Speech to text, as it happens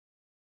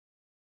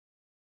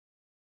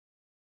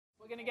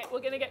We're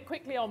going to get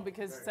quickly on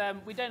because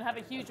we don't have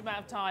a huge amount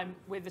of time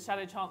with the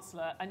Shadow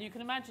Chancellor, and you can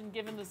imagine,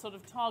 given the sort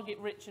of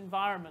target-rich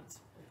environment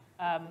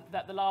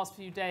that the last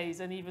few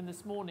days and even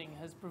this morning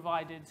has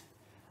provided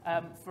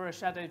for a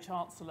Shadow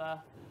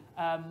Chancellor,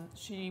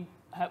 we're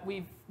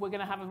going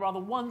to have a rather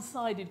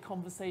one-sided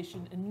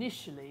conversation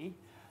initially.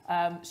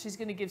 She's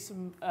going to give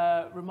some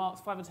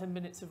remarks, 5 or 10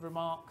 minutes of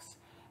remarks,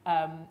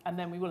 and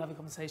then we will have a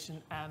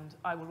conversation. And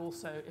I will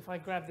also, if I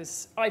grab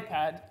this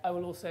iPad, I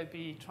will also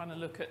be trying to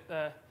look at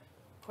the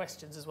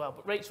questions as well.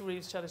 But Rachel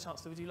Reeves, Shadow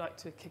Chancellor, would you like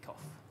to kick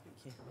off?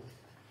 Thank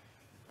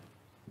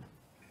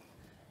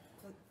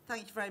you.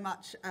 Thank you very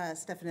much,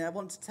 Stephanie. I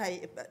want to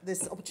take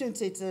this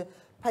opportunity to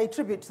pay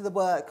tribute to the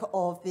work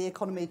of the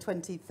Economy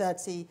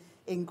 2030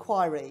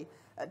 inquiry.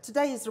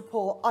 Today's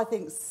report, I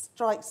think,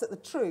 strikes at the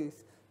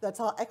truth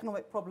that our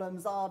economic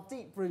problems are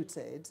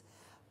deep-rooted,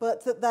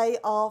 but that they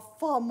are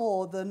far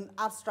more than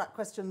abstract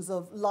questions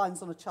of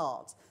lines on a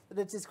chart, that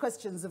it is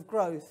questions of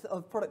growth,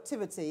 of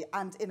productivity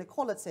and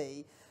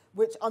inequality,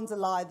 which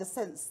underlie the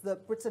sense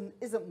that Britain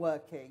isn't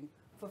working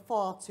for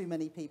far too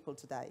many people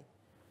today.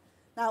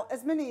 Now,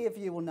 as many of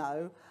you will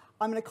know,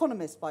 I'm an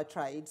economist by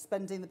trade,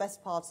 spending the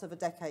best part of a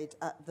decade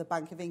at the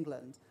Bank of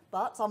England.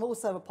 But I'm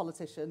also a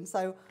politician,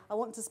 so I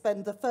want to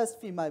spend the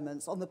first few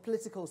moments on the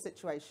political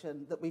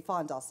situation that we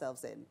find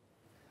ourselves in.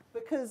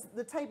 Because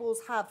the tables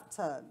have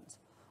turned.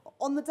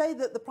 On the day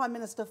that the Prime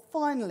Minister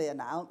finally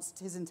announced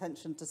his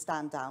intention to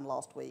stand down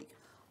last week,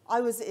 I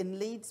was in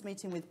Leeds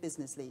meeting with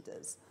business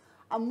leaders.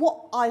 And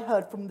what I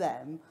heard from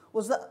them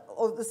was that,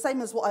 or the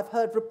same as what I've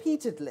heard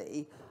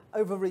repeatedly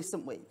over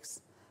recent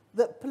weeks,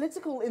 that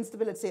political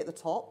instability at the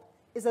top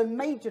is a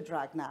major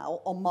drag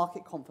now on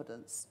market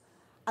confidence.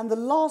 And the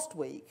last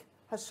week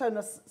has shown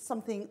us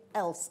something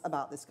else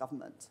about this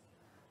government.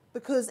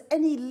 Because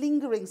any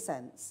lingering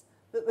sense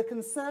that the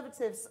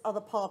Conservatives are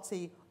the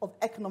party of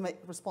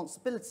economic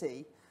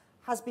responsibility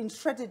has been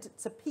shredded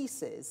to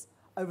pieces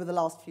over the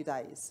last few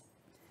days.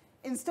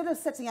 Instead of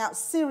setting out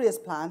serious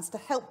plans to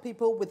help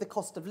people with the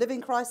cost of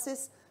living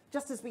crisis,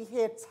 just as we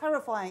hear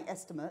terrifying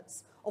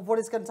estimates of what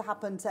is going to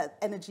happen to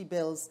energy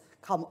bills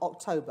come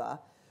October,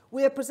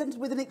 we are presented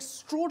with an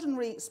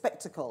extraordinary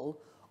spectacle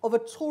of a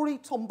Tory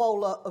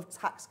tombola of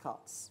tax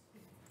cuts,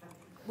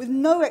 with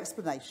no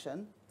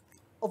explanation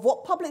of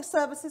what public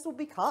services will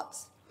be cut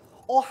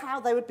or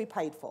how they would be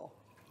paid for.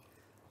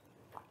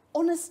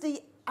 Honesty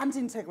and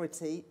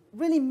integrity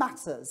really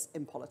matters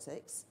in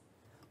politics,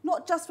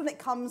 not just when it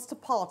comes to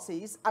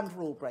parties and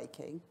rule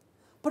breaking,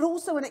 but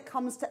also when it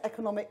comes to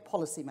economic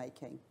policy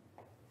making.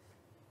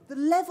 The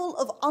level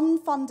of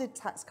unfunded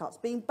tax cuts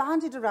being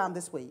bandied around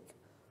this week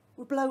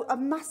would blow a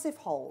massive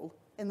hole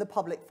in the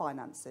public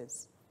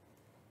finances.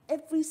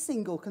 Every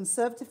single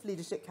Conservative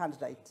leadership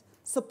candidate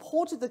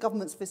supported the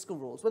government's fiscal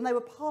rules when they were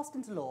passed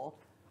into law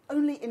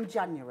only in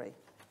January.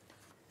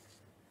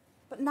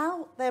 But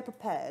now they're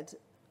prepared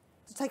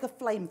to take a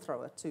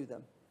flamethrower to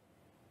them.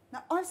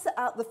 Now, I've set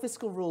out the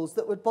fiscal rules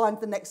that would bind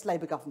the next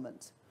Labour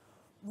government,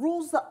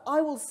 rules that I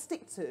will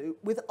stick to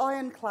with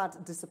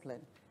ironclad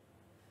discipline,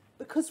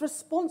 because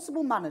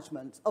responsible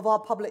management of our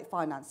public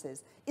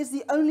finances is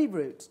the only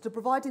route to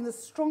providing the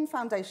strong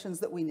foundations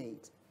that we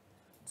need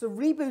to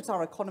reboot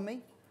our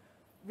economy,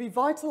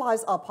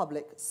 revitalise our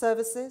public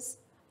services,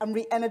 and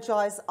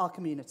re-energise our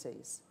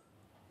communities.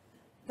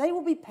 They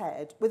will be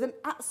paired with an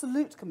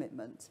absolute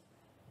commitment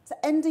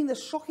to ending the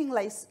shocking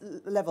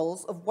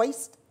levels of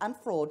waste and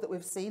fraud that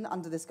we've seen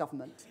under this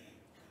government,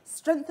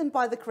 strengthened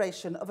by the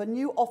creation of a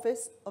new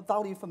Office of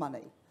Value for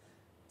Money,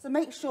 to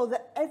make sure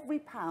that every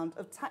pound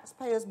of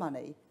taxpayers'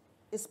 money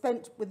is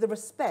spent with the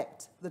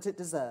respect that it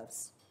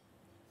deserves.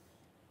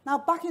 Now,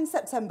 back in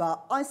September,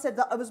 I said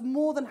that I was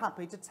more than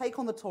happy to take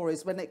on the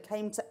Tories when it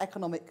came to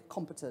economic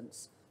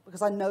competence,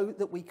 because I know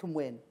that we can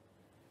win.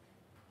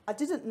 I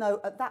didn't know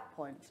at that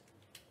point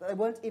that they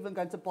weren't even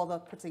going to bother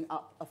putting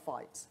up a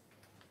fight.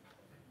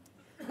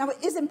 Now,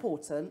 it is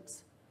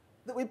important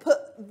that we put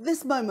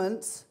this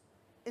moment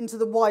into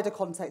the wider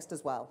context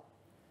as well,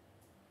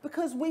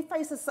 because we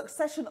face a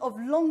succession of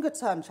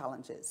longer-term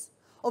challenges,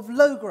 of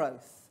low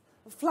growth,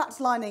 of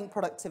flatlining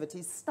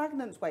productivity,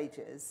 stagnant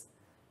wages,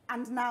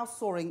 and now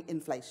soaring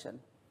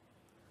inflation.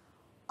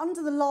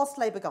 Under the last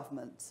Labour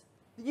government,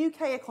 the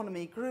UK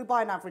economy grew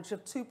by an average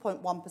of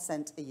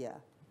 2.1% a year.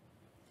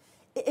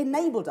 It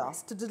enabled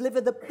us to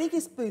deliver the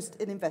biggest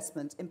boost in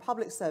investment in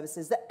public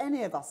services that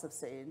any of us have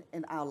seen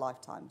in our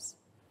lifetimes.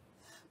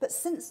 But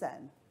since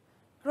then,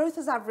 growth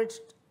has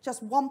averaged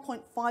just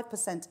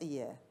 1.5% a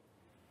year.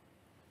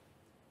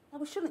 Now,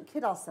 we shouldn't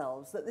kid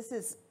ourselves that this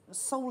is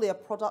solely a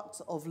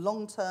product of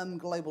long-term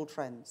global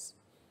trends.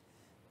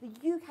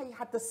 The UK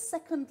had the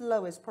second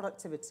lowest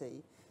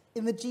productivity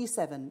in the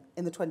G7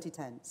 in the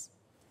 2010s.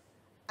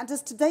 And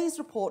as today's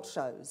report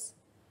shows,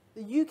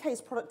 the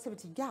UK's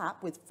productivity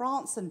gap with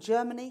France and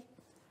Germany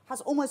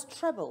has almost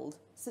trebled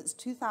since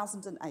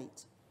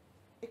 2008,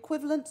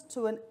 equivalent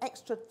to an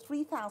extra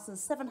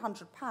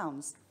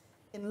 £3,700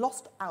 in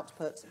lost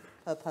output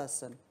per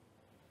person.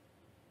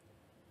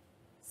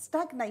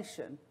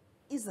 Stagnation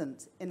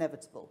isn't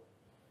inevitable.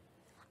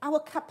 our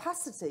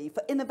capacity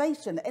for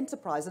innovation,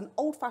 enterprise, and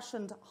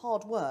old-fashioned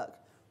hard work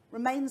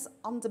remains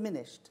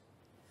undiminished.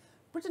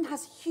 Britain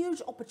has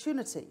huge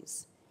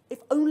opportunities if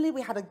only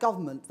we had a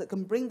government that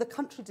can bring the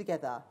country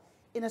together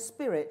in a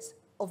spirit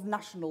of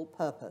national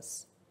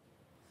purpose.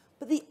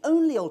 But the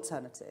only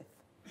alternative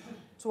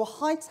to a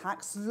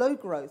high-tax,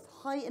 low-growth,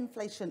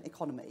 high-inflation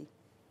economy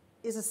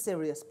is a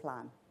serious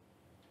plan.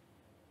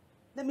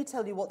 Let me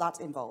tell you what that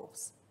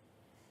involves.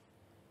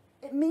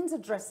 It means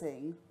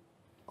addressing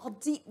our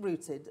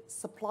deep-rooted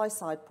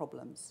supply-side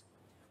problems,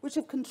 which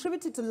have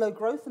contributed to low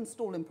growth and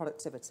stall in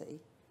productivity,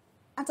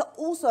 and are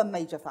also a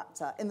major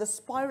factor in the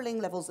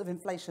spiralling levels of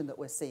inflation that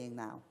we're seeing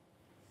now.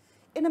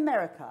 In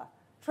America,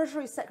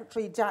 Treasury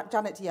Secretary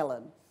Janet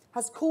Yellen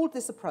has called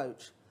this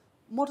approach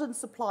modern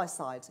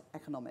supply-side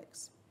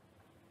economics.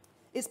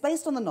 It's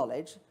based on the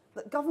knowledge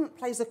that government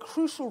plays a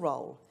crucial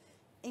role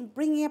in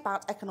bringing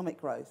about economic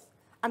growth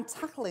and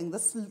tackling the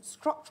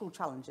structural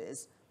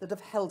challenges that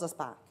have held us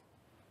back.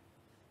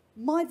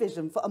 My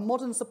vision for a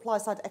modern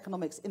supply-side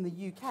economics in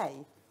the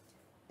UK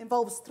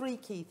involves three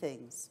key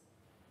things.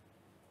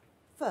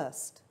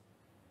 First,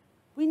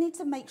 we need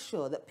to make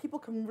sure that people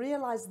can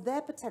realise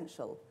their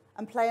potential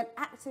and play an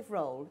active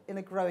role in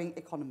a growing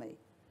economy.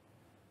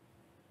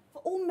 For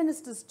all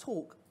ministers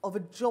talk of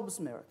a jobs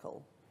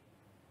miracle,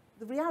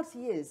 the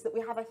reality is that we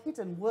have a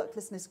hidden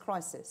worklessness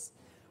crisis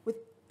with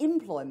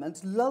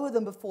employment lower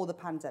than before the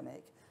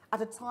pandemic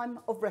at a time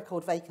of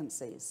record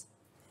vacancies,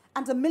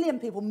 and 1 million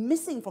people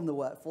missing from the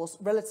workforce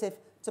relative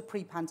to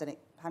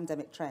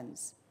pre-pandemic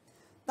trends.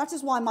 That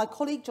is why my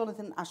colleague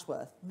Jonathan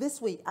Ashworth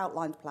this week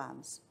outlined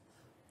plans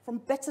from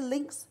better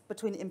links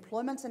between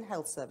employment and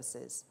health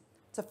services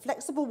to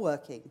flexible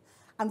working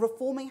and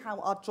reforming how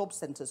our job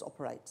centres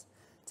operate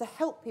to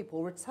help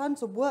people return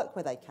to work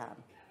where they can.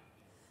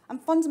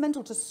 And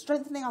fundamental to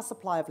strengthening our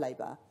supply of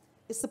labour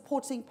is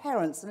supporting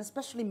parents and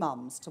especially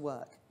mums to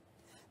work.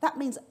 That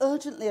means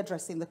urgently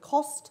addressing the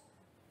cost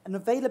and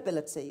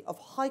availability of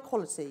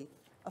high-quality,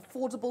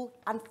 affordable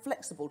and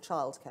flexible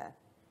childcare.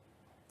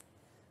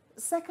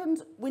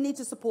 Second, we need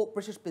to support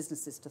British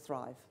businesses to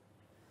thrive,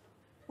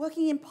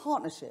 working in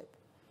partnership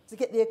to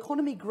get the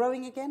economy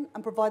growing again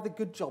and provide the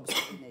good jobs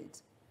that we need.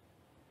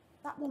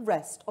 That will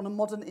rest on a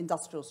modern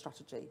industrial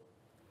strategy,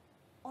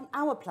 on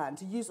our plan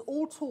to use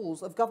all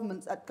tools at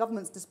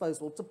government's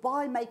disposal to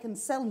buy, make and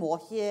sell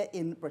more here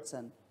in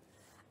Britain,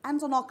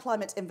 and on our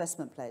climate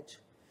investment pledge,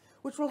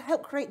 which will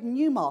help create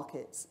new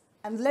markets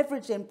and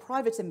leverage in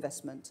private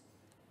investment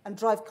and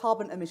drive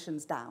carbon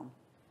emissions down.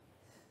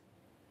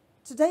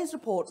 Today's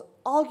report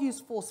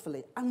argues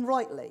forcefully and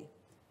rightly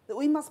that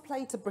we must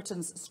play to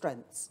Britain's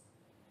strengths.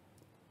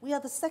 We are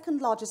the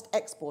second largest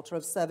exporter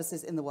of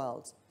services in the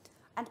world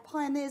and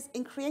pioneers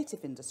in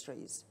creative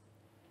industries.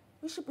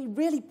 We should be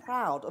really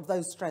proud of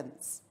those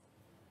strengths.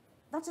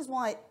 That is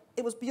why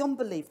it was beyond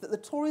belief that the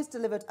Tories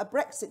delivered a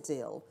Brexit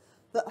deal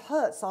that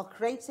hurts our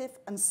creative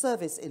and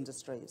service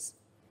industries.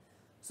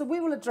 So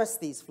we will address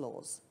these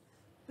flaws,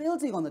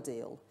 building on the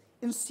deal,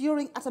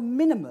 ensuring at a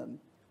minimum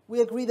we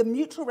agree the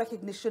mutual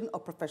recognition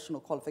of professional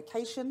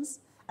qualifications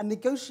and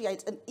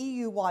negotiate an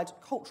EU-wide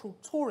cultural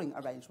touring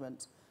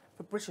arrangement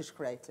for British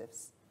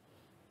creatives.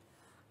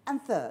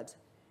 And third,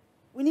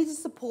 we need to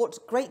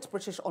support great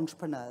British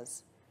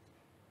entrepreneurs,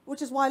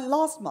 which is why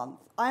last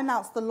month I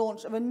announced the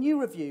launch of a new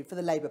review for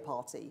the Labour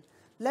Party,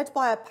 led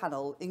by a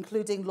panel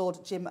including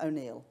Lord Jim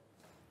O'Neill,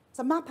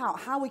 to map out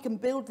how we can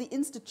build the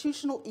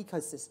institutional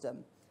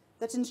ecosystem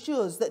that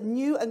ensures that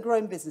new and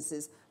growing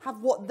businesses have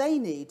what they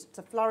need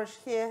to flourish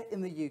here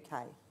in the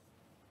UK.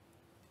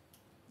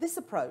 This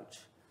approach,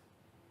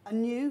 a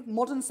new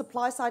modern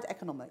supply-side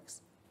economics,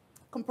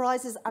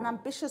 comprises an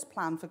ambitious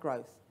plan for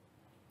growth,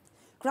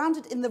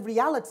 grounded in the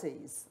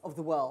realities of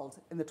the world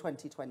in the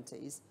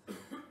 2020s,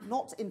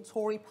 not in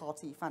Tory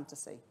party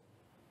fantasy,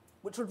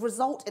 which would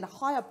result in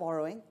higher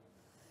borrowing,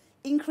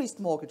 increased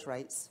mortgage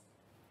rates,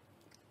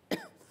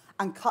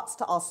 and cuts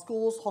to our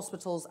schools,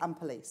 hospitals and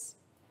police.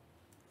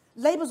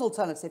 Labour's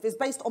alternative is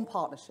based on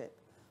partnership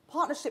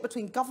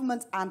between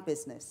government and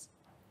business,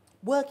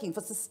 working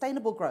for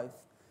sustainable growth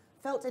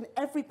felt in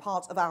every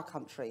part of our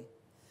country,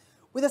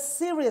 with a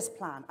serious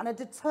plan and a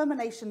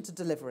determination to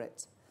deliver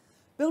it,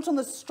 built on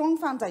the strong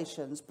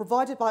foundations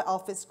provided by our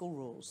fiscal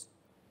rules,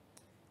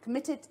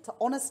 committed to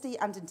honesty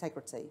and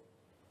integrity,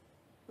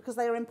 because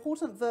they are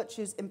important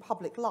virtues in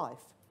public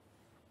life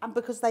and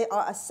because they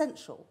are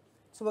essential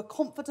to a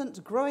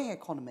confident, growing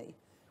economy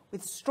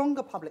with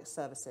stronger public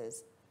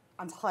services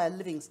and higher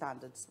living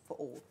standards for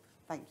all.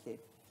 Thank you.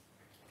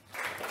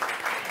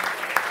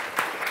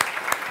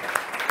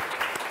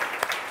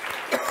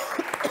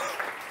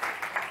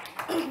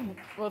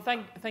 Well,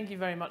 thank you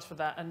very much for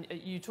that. And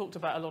you talked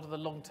about a lot of the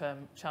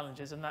long-term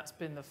challenges, and that's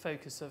been the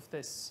focus of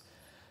this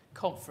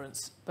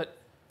conference. But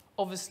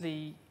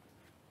obviously,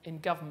 in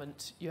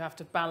government, you have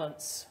to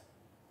balance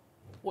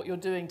what you're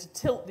doing to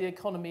tilt the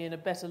economy in a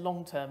better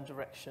long-term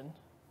direction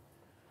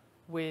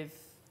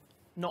with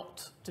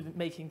not to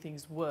making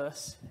things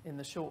worse in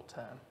the short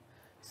term.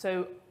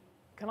 So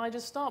can I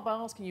just start by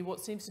asking you what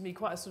seems to me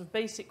quite a sort of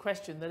basic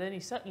question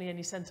that certainly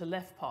any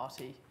centre-left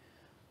party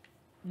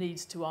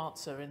needs to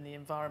answer in the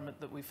environment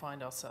that we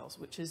find ourselves,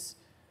 which is,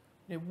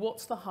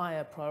 what's the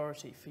higher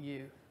priority for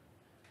you?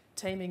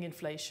 Taming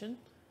inflation,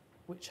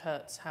 which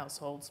hurts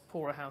households,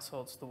 poorer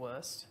households the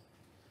worst,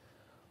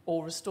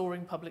 or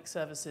restoring public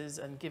services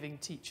and giving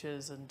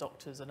teachers and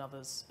doctors and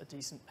others a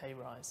decent pay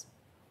rise?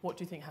 What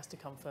do you think has to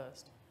come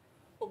first?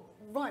 Well,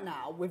 right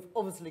now, we've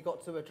obviously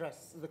got to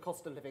address the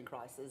cost of living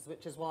crisis,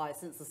 which is why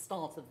since the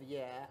start of the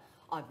year,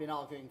 I've been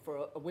arguing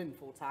for a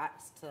windfall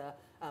tax to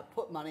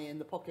put money in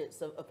the pockets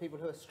of people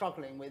who are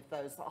struggling with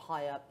those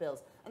higher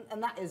bills.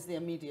 And that is the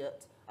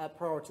immediate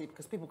priority,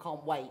 because people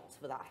can't wait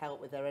for that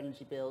help with their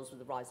energy bills, with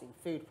the rising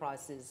food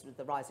prices, with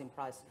the rising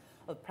price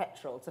of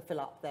petrol to fill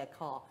up their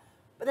car.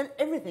 But then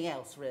everything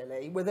else,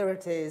 really, whether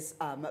it is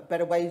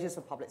better wages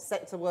for public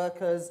sector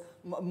workers,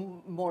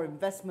 more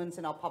investment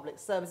in our public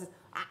services,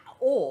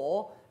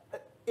 or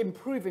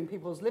improving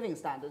people's living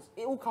standards,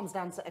 it all comes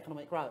down to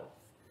economic growth.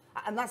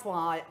 And that's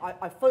why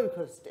I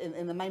focused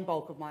in the main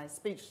bulk of my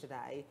speech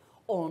today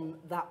on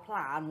that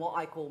plan, what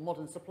I call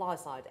modern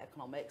supply-side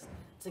economics,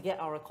 to get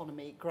our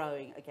economy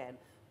growing again.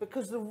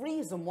 Because the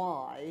reason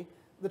why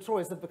the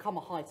Tories have become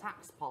a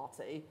high-tax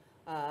party,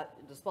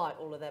 despite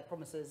all of their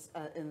promises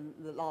in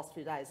the last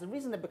few days, the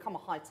reason they've become a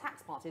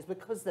high-tax party is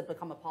because they've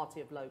become a party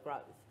of low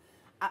growth.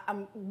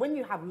 And when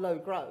you have low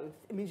growth,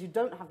 it means you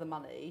don't have the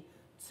money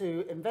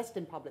to invest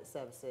in public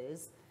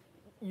services.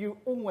 You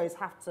always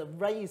have to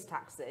raise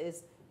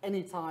taxes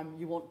anytime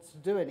you want to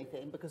do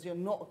anything, because you're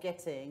not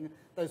getting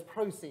those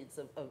proceeds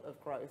of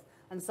growth.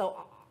 And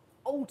so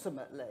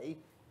ultimately,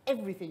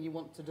 everything you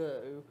want to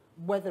do,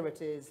 whether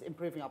it is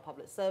improving our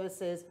public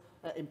services,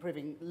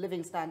 improving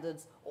living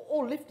standards,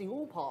 or lifting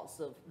all parts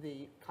of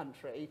the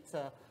country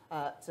to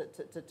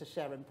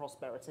share in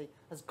prosperity,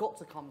 has got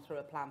to come through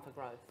a plan for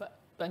growth.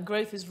 And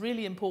growth is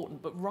really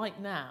important, but right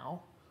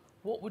now,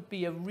 what would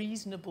be a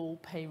reasonable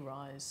pay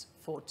rise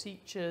for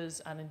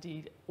teachers and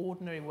indeed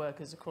ordinary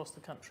workers across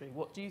the country?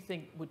 What do you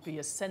think would be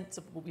a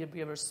sensible, would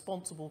be a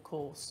responsible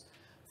course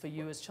for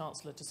you as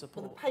Chancellor to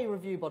support? Well, the pay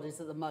review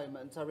bodies at the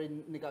moment are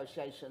in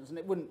negotiations, and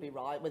it wouldn't be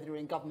right, whether you're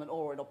in government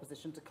or in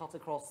opposition, to cut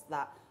across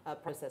that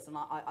process, and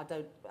I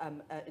don't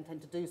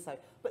intend to do so.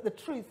 But the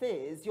truth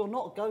is, you're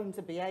not going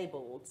to be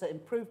able to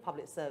improve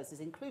public services,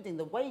 including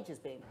the wages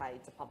being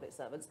paid to public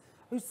servants,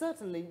 who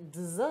certainly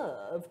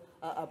deserve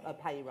a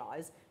pay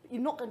rise, but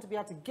you're not going to be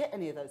able to get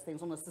any of those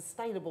things on a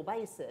sustainable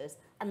basis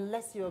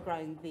unless you're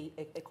growing the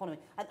economy.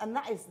 And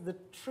that is the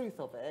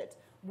truth of it,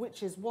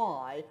 which is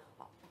why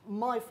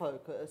my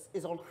focus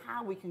is on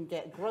how we can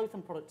get growth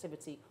and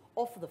productivity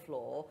off the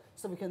floor,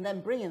 so we can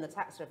then bring in the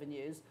tax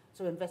revenues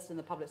to invest in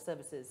the public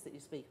services that you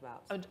speak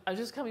about. I'm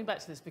just coming back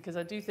to this because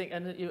I do think,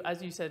 and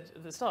as you said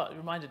at the start, it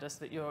reminded us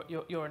that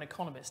you're an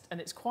economist, and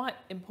it's quite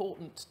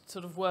important to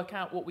sort of work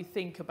out what we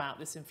think about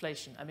this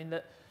inflation. I mean,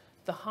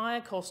 the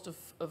higher cost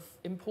of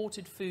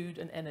imported food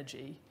and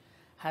energy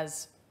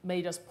has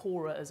made us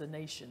poorer as a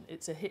nation.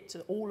 It's a hit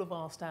to all of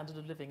our standard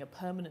of living, a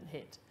permanent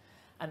hit,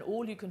 and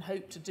all you can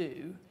hope to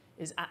do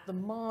is at the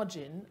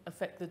margin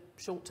affect the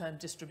short-term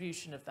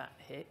distribution of that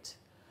hit,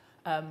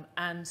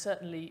 and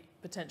certainly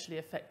potentially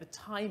affect the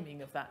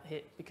timing of that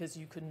hit, because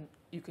you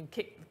can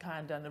kick the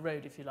can down the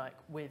road, if you like,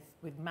 with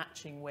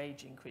matching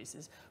wage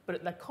increases, but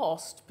at the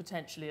cost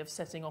potentially of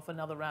setting off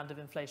another round of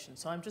inflation.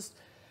 So I'm just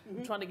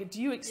trying to get,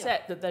 do you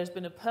accept that there's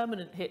been a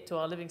permanent hit to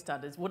our living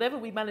standards, whatever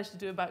we manage to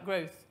do about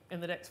growth in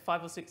the next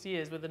 5 or 6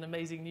 years with an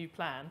amazing new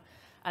plan,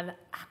 and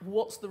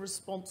what's the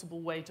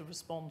responsible way to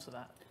respond to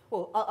that?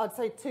 Well, I'd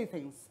say two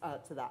things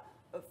to that.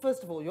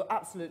 First of all, you're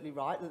absolutely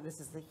right that this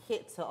is a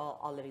hit to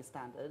our living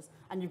standards,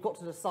 and you've got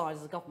to decide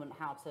as a government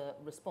how to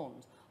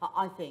respond.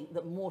 I think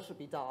that more should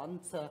be done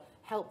to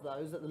help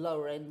those at the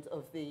lower end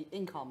of the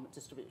income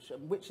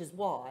distribution, which is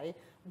why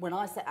when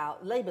I set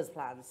out Labour's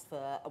plans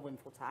for a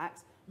windfall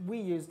tax, we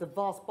used the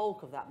vast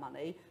bulk of that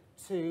money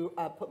to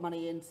put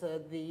money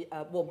into the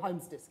warm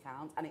homes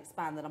discount and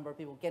expand the number of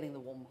people getting the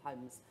warm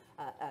homes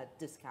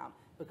discount,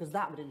 because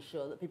that would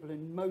ensure that people who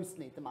most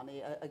need the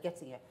money are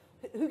getting it.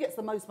 Who gets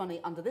the most money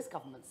under this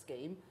government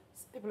scheme?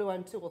 It's people who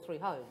own 2 or 3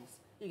 homes.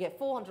 You get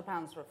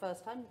 £400 for a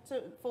first home,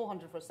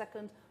 £400 for a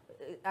second,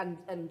 and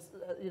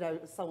you know,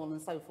 so on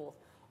and so forth.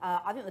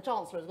 I think the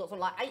Chancellor has got something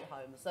like 8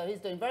 homes, so he's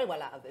doing very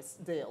well out of this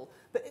deal.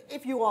 But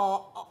if you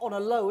are on a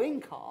low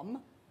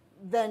income,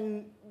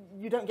 then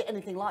you don't get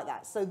anything like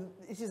that. So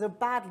it is a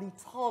badly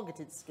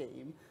targeted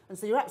scheme. And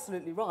so you're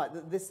absolutely right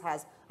that this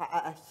has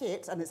a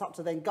hit, and it's up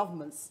to then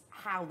governments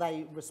how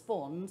they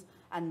respond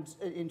and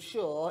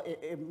ensure,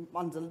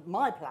 under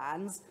my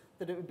plans,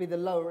 that it would be the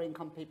lower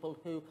income people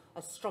who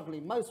are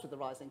struggling most with the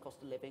rising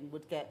cost of living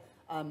would get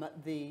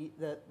the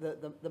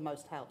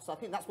most help. So I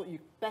think that's what you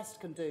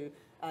best can do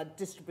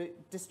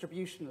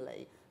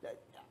distributionally.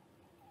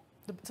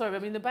 Sorry, I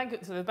mean the Bank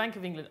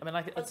of England. I mean,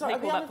 I take all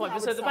that point.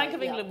 But so the Bank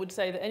of England would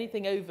say that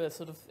anything over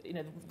sort of, you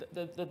know,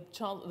 the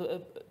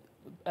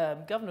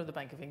governor of the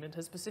Bank of England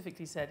has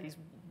specifically said he's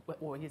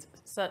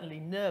certainly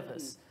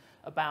nervous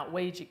about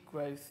wage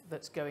growth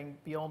that's going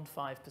beyond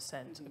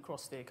 5%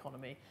 across the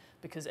economy,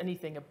 because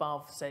anything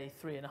above, say,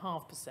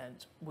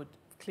 3.5% would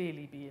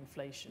clearly be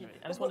inflationary.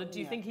 I just wondered, do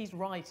you think he's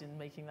right in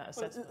making that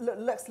assessment? Well,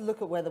 let's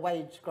look at where the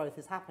wage growth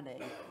is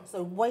happening.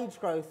 So wage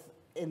growth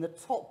in the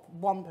top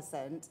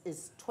 1%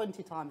 is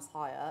 20 times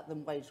higher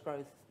than wage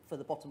growth for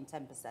the bottom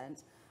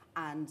 10%,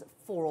 and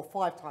 4 or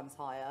 5 times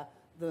higher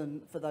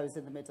than for those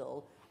in the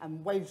middle.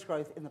 And wage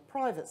growth in the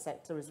private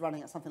sector is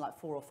running at something like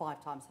 4 or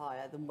 5 times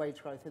higher than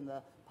wage growth in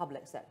the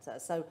public sector.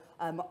 So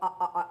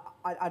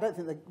I don't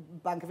think the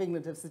Bank of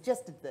England have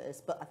suggested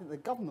this, but I think the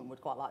government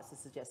would quite like to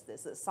suggest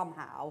this, that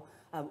somehow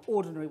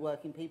ordinary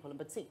working people, and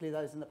particularly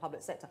those in the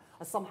public sector,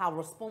 are somehow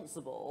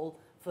responsible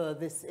for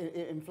this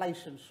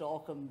inflation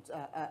shock and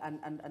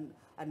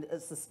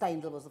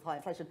sustained levels of high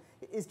inflation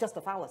is just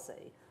a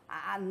fallacy.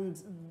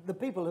 And the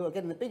people who are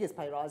getting the biggest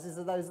pay rises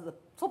are those at the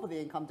top of the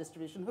income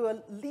distribution who are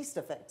least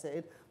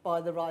affected by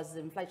the rises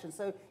in inflation.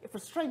 So if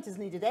restraint is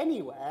needed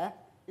anywhere,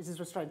 it is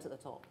restraint at the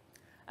top.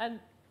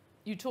 And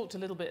you talked a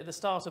little bit at the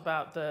start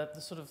about the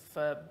sort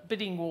of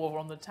bidding war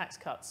on the tax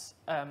cuts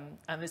and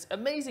this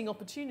amazing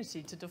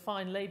opportunity to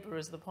define Labour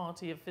as the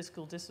party of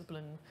fiscal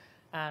discipline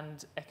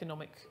and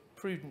economic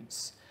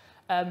prudence.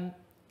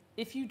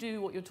 If you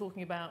do what you're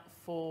talking about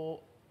for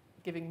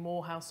giving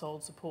more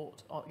household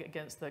support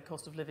against the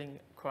cost of living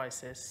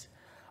crisis,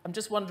 I'm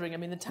just wondering, I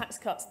mean, the tax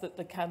cuts that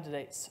the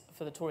candidates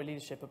for the Tory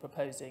leadership are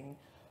proposing,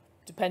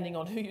 depending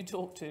on who you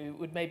talk to,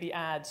 would maybe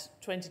add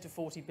 20 to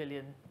 40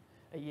 billion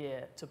a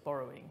year to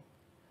borrowing.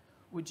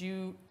 Would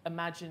you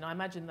imagine, I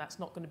imagine that's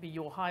not going to be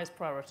your highest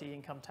priority,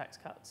 income tax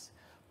cuts,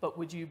 but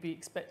would you be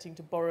expecting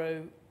to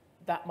borrow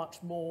that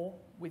much more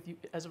with you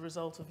as a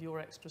result of your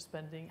extra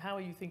spending? How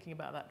are you thinking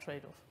about that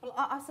trade-off? Well,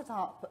 I set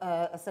up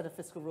a set of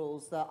fiscal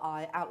rules that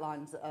I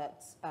outlined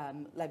at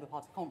Labour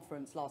Party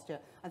conference last year.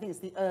 I think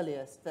it's the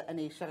earliest that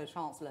any Shadow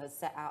Chancellor has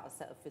set out a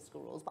set of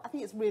fiscal rules. But I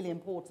think it's really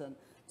important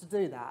to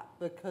do that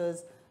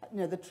because, you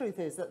know, the truth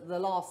is that the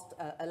last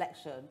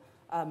election,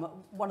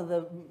 one of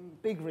the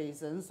big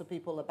reasons for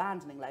people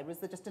abandoning Labour is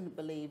they just didn't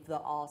believe that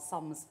our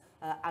sums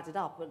added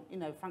up. And, you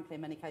know, frankly,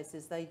 in many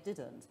cases, they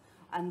didn't.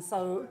 And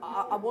so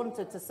I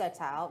wanted to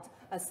set out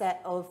a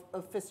set of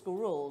fiscal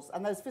rules.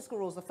 And those fiscal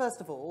rules are, first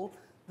of all,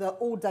 that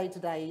all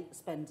day-to-day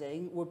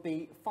spending would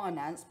be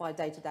financed by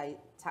day-to-day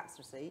tax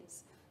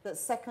receipts. That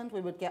second,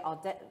 we would get our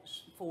debt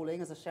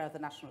falling as a share of the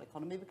national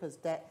economy because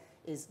debt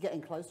is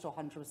getting close to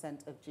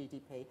 100% of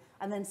GDP.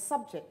 And then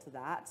subject to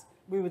that,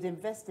 we would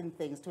invest in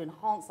things to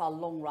enhance our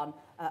long-run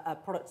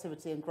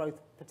productivity and growth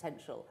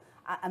potential.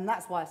 And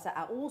that's why I set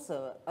out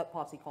also at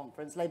party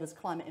conference Labour's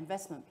climate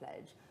investment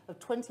pledge of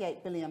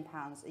 £28 billion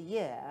a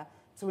year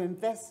to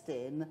invest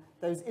in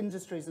those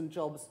industries and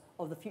jobs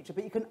of the future.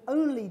 But you can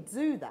only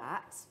do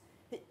that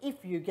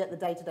if you get the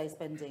day-to-day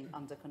spending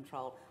under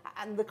control.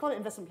 And the climate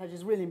investment pledge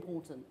is really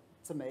important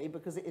to me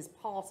because it is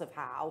part of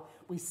how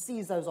we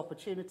seize those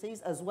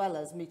opportunities as well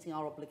as meeting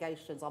our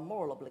obligations, our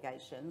moral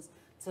obligations,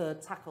 to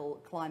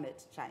tackle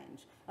climate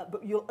change.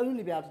 But you'll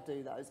only be able to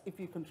do those if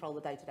you control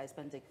the day-to-day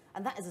spending.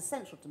 And that is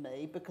essential to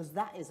me because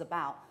that is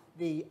about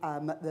the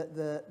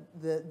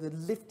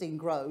lifting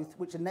growth,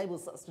 which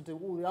enables us to do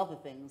all the other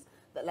things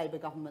that Labour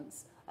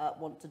governments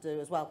want to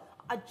do as well.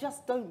 I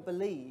just don't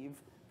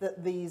believe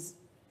that these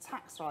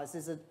tax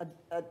rises,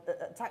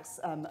 tax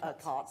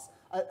cuts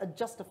are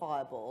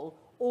justifiable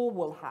or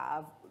will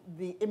have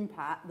the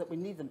impact that we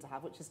need them to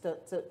have, which is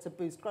to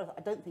boost growth.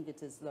 I don't think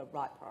it is the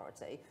right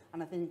priority,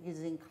 and I think it is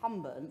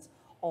incumbent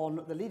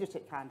on the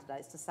leadership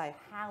candidates to say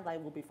how they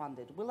will be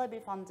funded. Will they be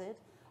funded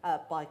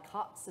by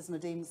cuts, as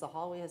Nadine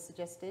Zahawi has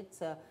suggested,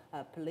 to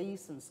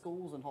police and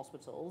schools and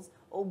hospitals,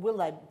 or will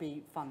they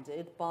be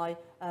funded by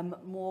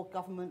more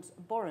government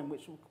borrowing,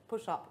 which will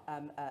push up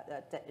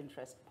debt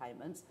interest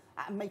payments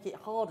and make it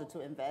harder to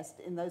invest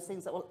in those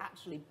things that will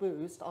actually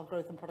boost our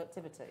growth and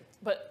productivity?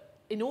 But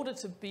in order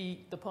to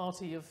be the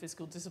party of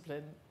fiscal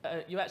discipline,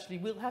 you actually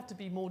will have to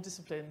be more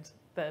disciplined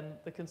than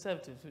the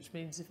Conservatives, which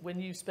means when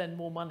you spend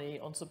more money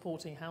on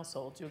supporting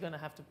households, you are going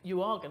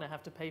to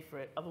have to pay for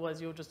it.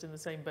 Otherwise, you're just in the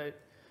same boat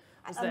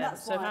as them.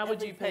 So how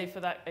would you pay for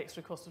that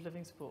extra cost of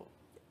living support?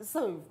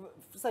 So,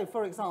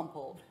 for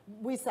example,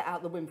 we set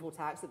out the windfall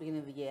tax at the beginning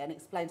of the year and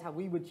explained how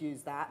we would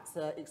use that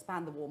to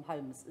expand the warm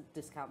homes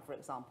discount, for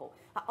example.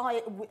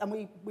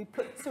 We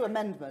put 2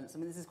 amendments. I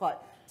mean, this is quite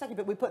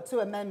technical, but we put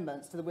 2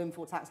 amendments to the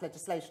windfall tax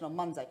legislation on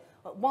Monday.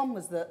 One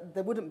was that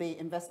there wouldn't be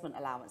investment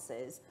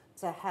allowances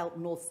to help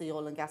North Sea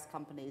oil and gas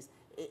companies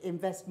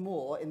invest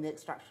more in the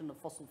extraction of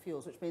fossil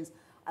fuels, which means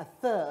a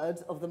third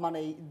of the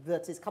money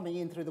that is coming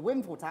in through the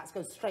windfall tax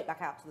goes straight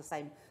back out to the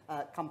same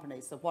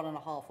companies, so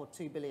 £1.5 or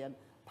 £2 billion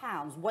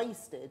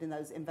wasted in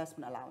those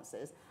investment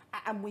allowances,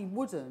 and we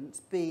wouldn't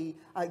be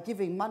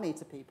giving money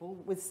to people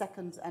with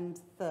second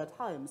and third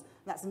homes.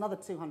 That's another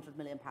 £200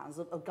 million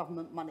of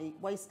government money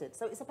wasted.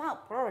 So it's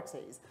about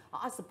priorities.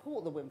 I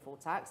support the windfall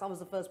tax. I was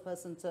the first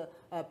person to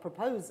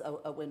propose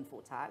a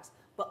windfall tax,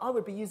 but I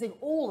would be using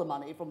all the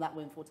money from that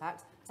windfall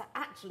tax to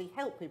actually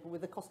help people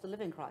with the cost of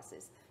living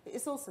crisis.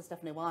 It's also,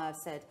 Stephanie, why I've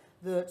said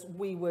that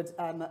we would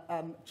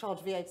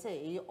charge VAT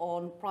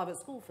on private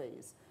school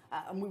fees.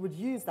 And we would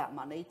use that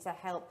money to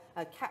help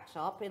catch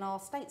up in our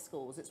state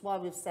schools. It's why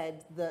we've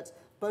said that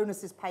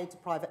bonuses paid to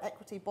private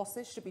equity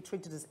bosses should be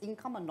treated as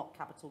income and not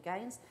capital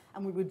gains,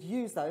 and we would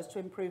use those to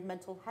improve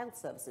mental health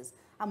services.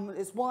 And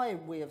it's why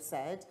we have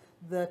said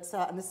that,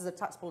 and this is a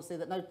tax policy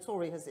that no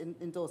Tory has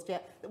endorsed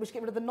yet, that we should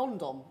get rid of the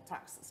non-dom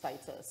tax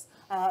status,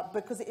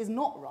 because it is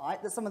not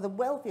right that some of the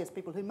wealthiest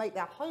people who make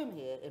their home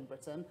here in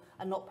Britain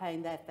are not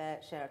paying their fair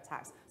share of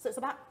tax. So it's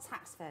about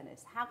tax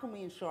fairness. How can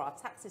we ensure our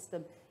tax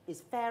system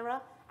is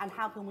fairer, and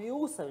how can we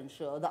also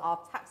ensure that our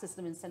tax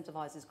system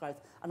incentivises growth?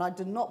 And I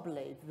do not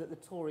believe that the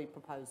Tory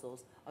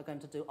proposals are going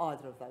to do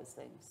either of those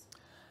things.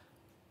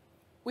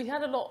 We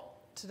had a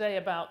lot today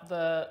about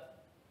the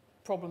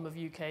problem of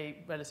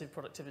UK relative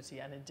productivity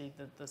and indeed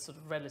the sort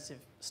of relative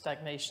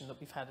stagnation that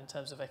we've had in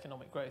terms of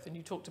economic growth. And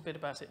you talked a bit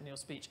about it in your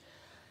speech.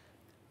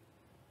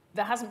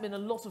 There hasn't been a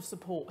lot of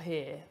support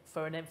here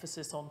for an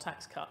emphasis on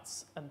tax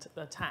cuts and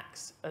the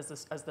tax as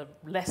the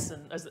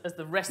lesson, as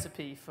the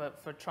recipe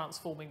for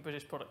transforming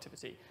British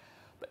productivity.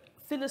 But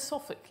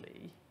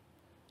philosophically,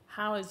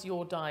 how is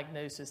your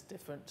diagnosis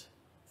different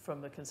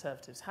from the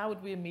Conservatives? How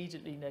would we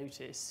immediately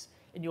notice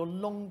in your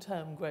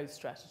long-term growth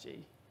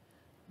strategy,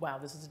 wow,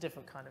 this is a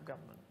different kind of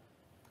government?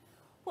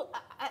 Well,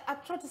 I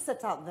tried to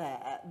set out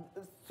there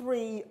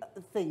 3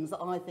 things that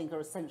I think are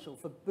essential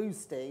for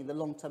boosting the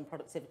long-term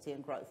productivity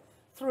and growth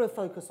through a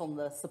focus on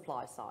the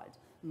supply side,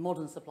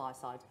 modern supply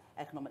side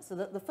economics. So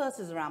the first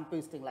is around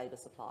boosting labour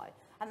supply.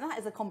 And that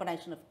is a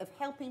combination of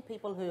helping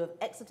people who have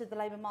exited the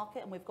labour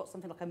market, and we've got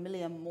something like 1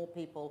 million more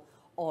people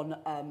on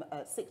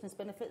sickness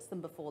benefits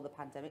than before the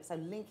pandemic, so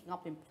linking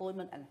up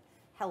employment and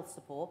health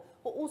support,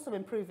 but also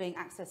improving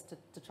access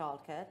to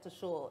childcare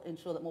to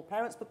ensure that more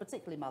parents, but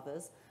particularly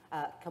mothers,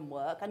 can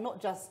work, and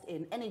not just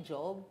in any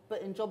job,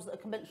 but in jobs that are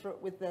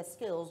commensurate with their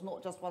skills,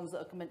 not just ones that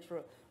are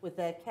commensurate with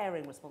their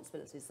caring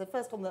responsibilities. So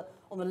first on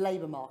the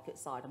labour market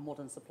side, a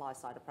modern supply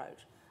side approach.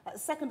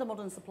 Second, a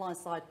modern supply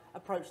side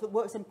approach that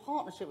works in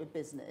partnership with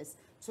business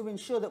to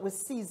ensure that we're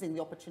seizing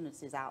the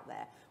opportunities out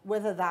there,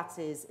 whether that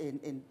is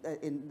in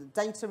the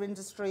data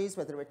industries,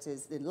 whether it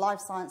is in life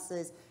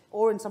sciences,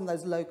 or in some of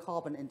those low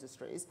carbon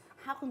industries.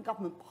 How can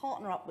government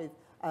partner up with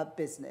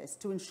business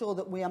to ensure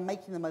that we are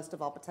making the most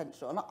of our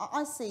potential? And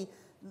I see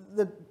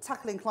the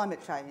tackling climate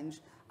change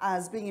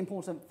as being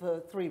important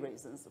for 3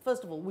 reasons.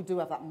 First of all, we do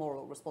have that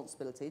moral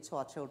responsibility to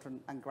our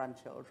children and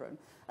grandchildren.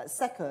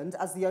 Second,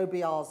 as the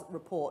OBR's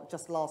report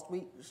just last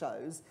week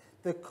shows,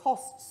 the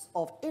costs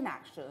of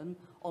inaction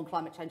on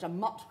climate change are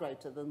much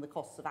greater than the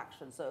costs of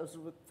action. So as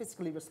a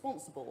fiscally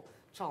responsible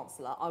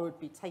Chancellor, I would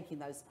be taking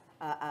those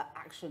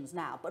actions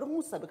now. But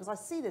also because I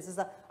see this as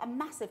a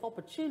massive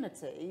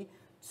opportunity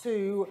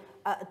to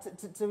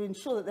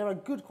ensure that there are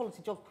good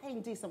quality jobs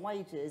paying decent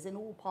wages in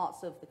all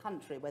parts of the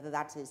country, whether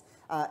that is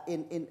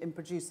in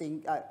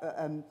producing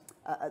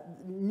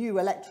new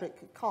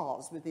electric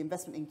cars with the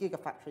investment in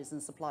gigafactories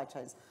and supply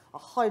chains, a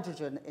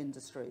hydrogen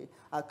industry,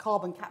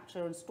 carbon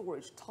capture and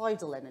storage,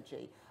 tidal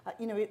energy.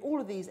 You know, in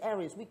all of these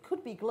areas, we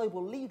could be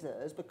global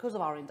leaders because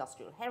of our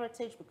industrial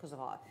heritage, because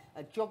of our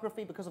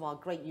geography, because of our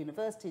great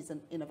universities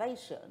and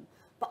innovation.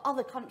 But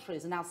other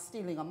countries are now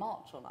stealing a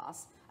march on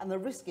us, and the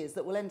risk is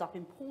that we'll end up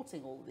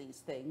importing all these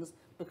things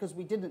because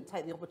we didn't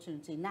take the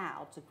opportunity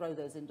now to grow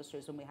those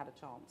industries when we had a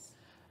chance.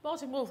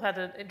 Martin Wolf had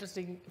an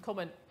interesting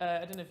comment,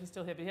 I don't know if he's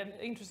still here, but he had an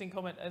interesting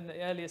comment in the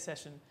earlier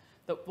session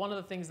that one of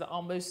the things that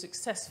our most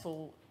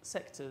successful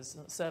sectors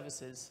and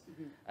services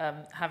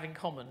have in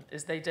common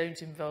is they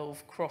don't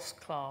involve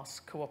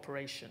cross-class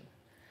cooperation,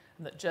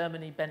 and that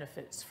Germany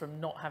benefits from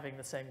not having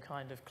the same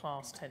kind of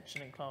class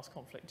tension and class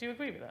conflict. Do you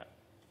agree with that?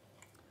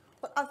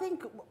 But I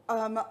think,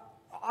 I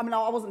mean,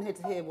 I wasn't here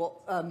to hear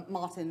what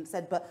Martin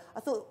said, but I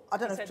thought, I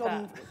don't know if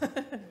John...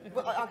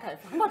 But, okay,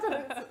 I don't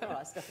know, all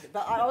right, Stephanie,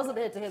 but I wasn't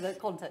here to hear the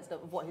context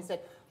of what he said.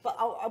 But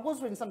I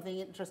was reading something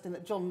interesting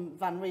that John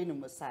Van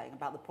Reenen was saying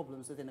about the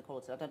problems with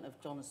inequality. I don't know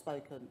if John has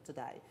spoken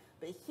today,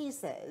 but he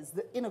says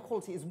that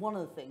inequality is one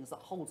of the things that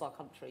holds our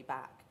country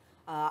back.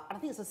 And I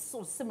think it's a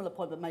sort of similar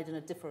point, but made in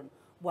a different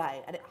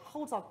way. And it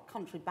holds our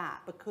country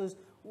back because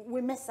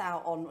we miss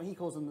out on what he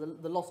calls them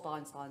the lost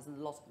Einsteins and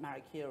the lost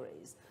Marie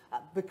Curies,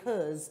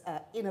 because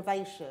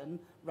innovation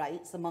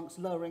rates amongst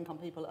lower income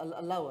people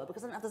are lower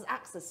because they don't have this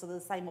access to the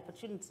same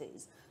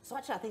opportunities. So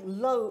actually I think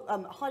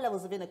high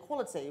levels of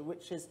inequality,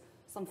 which is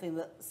something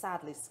that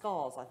sadly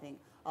scars, I think,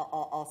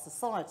 our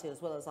society as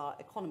well as our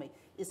economy,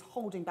 is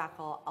holding back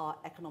our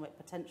economic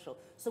potential.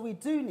 So we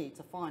do need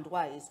to find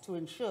ways to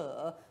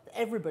ensure that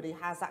everybody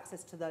has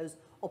access to those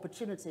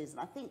opportunities. And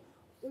I think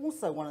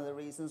also one of the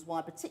reasons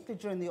why, particularly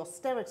during the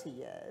austerity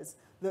years,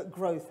 that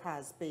growth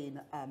has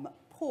been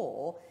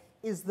poor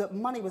is that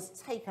money was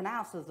taken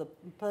out of the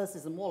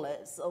purses and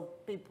wallets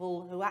of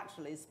people who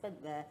actually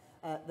spent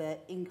their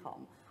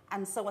income.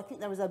 And so I think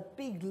there is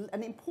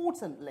an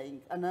important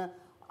link and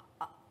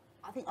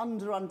I think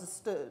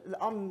understood,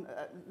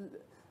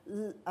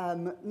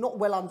 not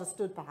well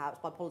understood perhaps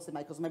by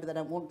policymakers, maybe they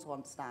don't want to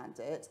understand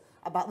it,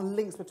 about the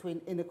links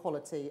between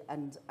inequality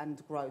and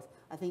growth.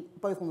 I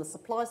think both on the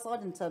supply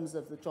side in terms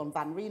of the John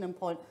Van Reenen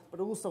point, but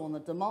also on the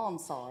demand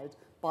side,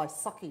 by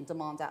sucking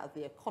demand out of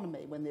the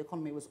economy when the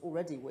economy was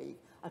already weak,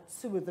 are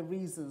two of the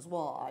reasons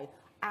why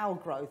our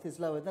growth is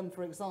lower than,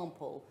 for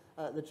example,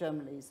 the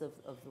Germanys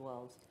of the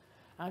world.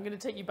 I'm going to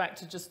take you back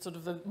to just sort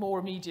of the more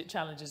immediate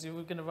challenges.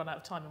 We're going to run out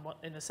of time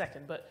in a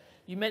second, but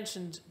you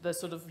mentioned the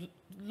sort of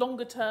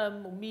longer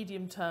term or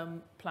medium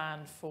term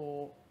plan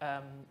for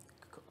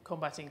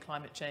combating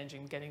climate change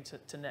and getting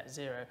to net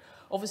zero.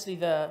 Obviously,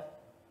 the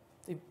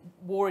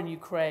war in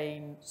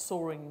Ukraine,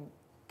 soaring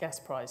gas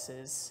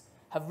prices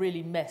have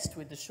really messed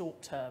with the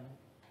short term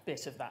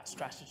bit of that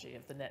strategy,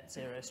 of the net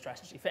zero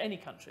strategy for any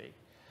country.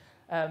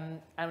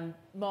 And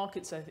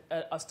markets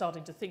are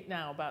starting to think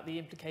now about the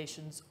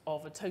implications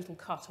of a total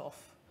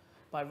cut-off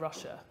by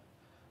Russia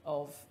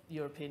of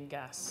European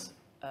gas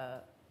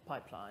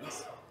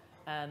pipelines.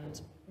 And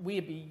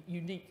we'll be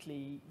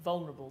uniquely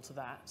vulnerable to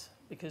that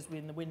because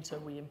in the winter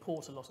we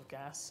import a lot of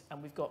gas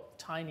and we've got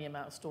tiny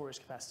amount of storage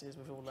capacity, as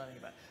we're all learning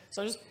about.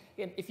 So just,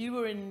 again, if you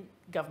were in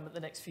government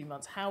the next few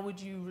months, how would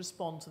you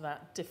respond to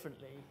that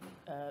differently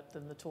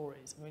than the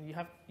Tories? I mean,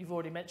 you've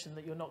already mentioned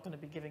that you're not going to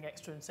be giving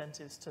extra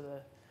incentives to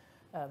the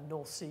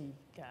North Sea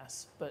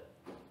gas, but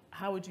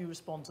how would you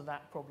respond to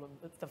that problem,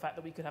 the fact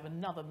that we could have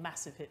another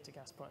massive hit to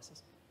gas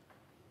prices?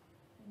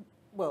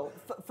 Well,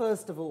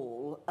 first of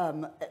all,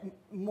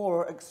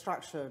 more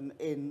extraction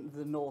in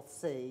the North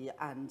Sea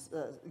and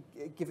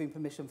giving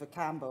permission for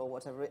Canberra or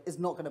whatever is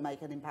not going to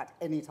make an impact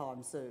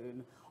anytime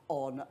soon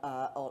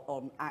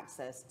on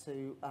access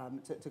to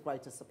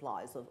greater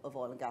supplies of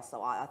oil and gas.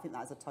 So I think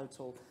that is a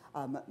total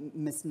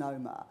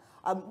misnomer.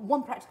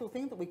 One practical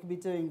thing that we could be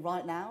doing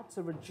right now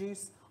to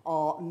reduce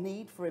our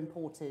need for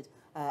imported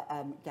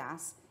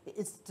gas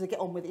is to get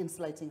on with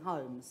insulating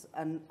homes.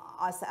 And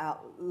I set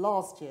out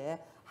last year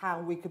how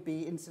we could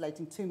be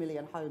insulating 2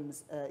 million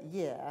homes a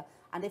year.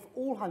 And if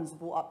all homes were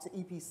brought up to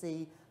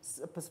EPC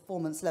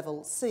performance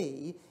level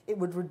C, it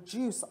would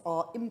reduce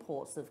our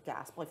imports of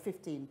gas by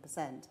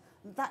 15%.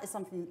 That is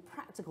something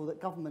practical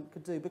that government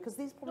could do because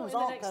these problems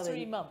aren't going... Not in the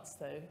next 3 months,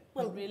 though.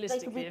 Well,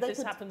 realistically, if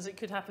this happens, it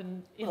could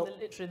happen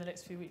literally in the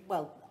next few weeks.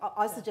 Well,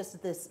 I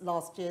suggested this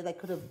last year. They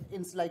could have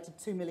insulated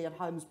 2 million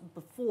homes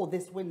before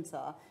this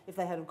winter if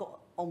they had got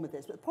on with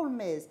this. But the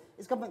problem is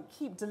government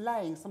keep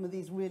delaying some of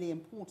these really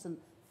important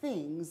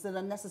things that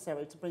are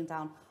necessary to bring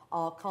down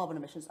our carbon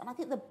emissions. And I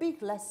think the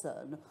big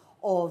lesson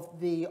of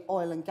the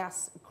oil and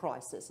gas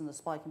crisis and the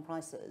spike in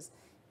prices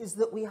is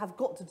that we have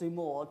got to do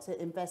more to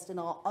invest in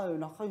our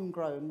own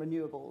homegrown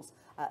renewables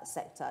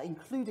sector,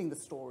 including the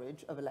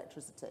storage of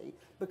electricity,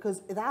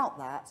 because without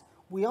that,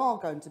 we are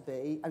going to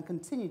be and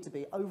continue to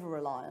be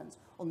over-reliant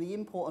on the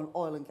import of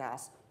oil and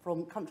gas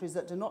from countries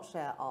that do not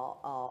share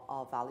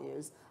our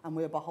values, and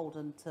we're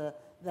beholden to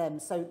them.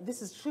 So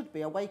this should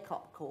be a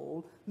wake-up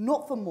call,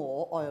 not for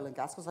more oil and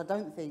gas, because I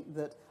don't think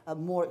that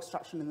more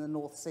extraction in the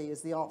North Sea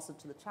is the answer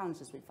to the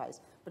challenges we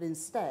face, but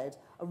instead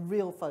a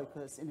real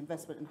focus in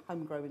investment in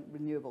homegrown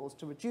renewables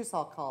to reduce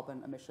our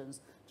carbon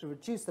emissions, to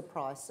reduce the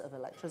price of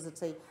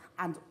electricity,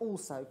 and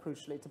also,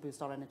 crucially, to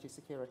boost our energy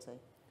security.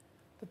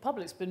 The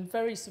public's been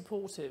very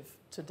supportive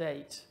to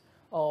date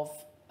of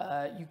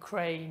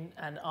Ukraine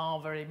and our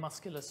very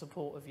muscular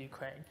support of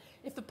Ukraine.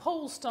 If the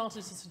polls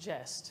started to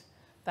suggest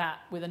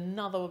that with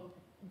another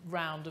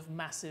round of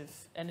massive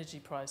energy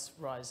price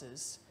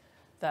rises,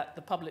 that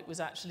the public was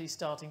actually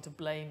starting to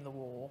blame the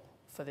war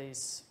for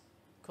these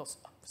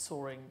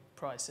soaring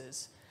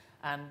prices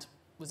and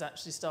was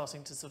actually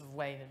starting to sort of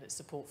wane in its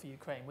support for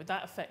Ukraine, would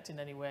that affect in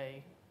any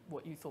way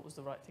what you thought was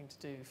the right thing to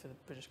do for the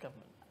British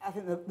government? I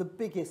think the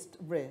biggest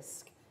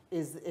risk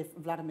is if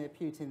Vladimir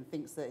Putin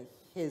thinks that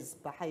his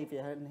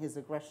behaviour and his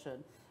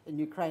aggression in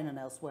Ukraine and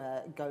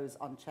elsewhere goes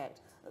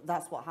unchecked.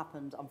 That's what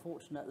happened,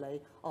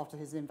 unfortunately, after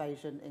his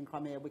invasion in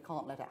Crimea. We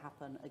can't let it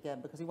happen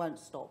again because he won't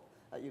stop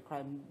at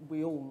Ukraine.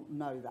 We all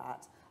know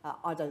that.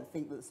 I don't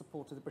think that the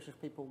support of the British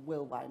people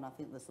will wane. I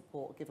think the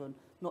support given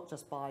not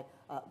just by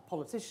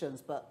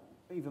politicians, but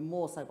even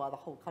more so by the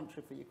whole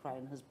country for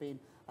Ukraine has been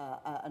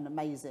an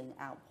amazing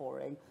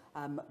outpouring.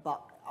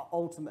 But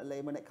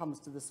ultimately, when it comes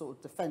to the sort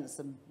of defence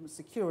and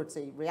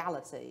security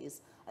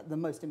realities, the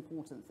most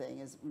important thing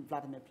is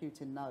Vladimir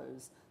Putin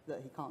knows that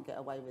he can't get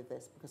away with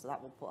this because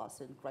that will put us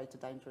in greater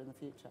danger in the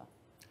future.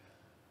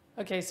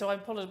 Okay, so I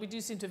apologise. We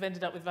do seem to have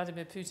ended up with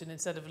Vladimir Putin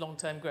instead of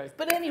long-term growth.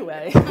 But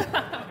anyway,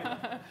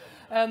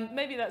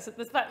 maybe that's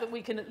the fact that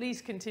we can at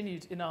least continue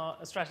in our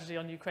strategy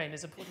on Ukraine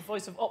is a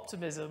voice of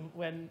optimism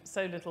when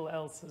so little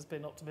else has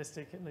been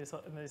optimistic in this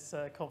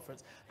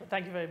conference. But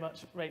thank you very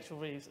much, Rachel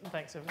Reeves, and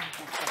thanks everyone.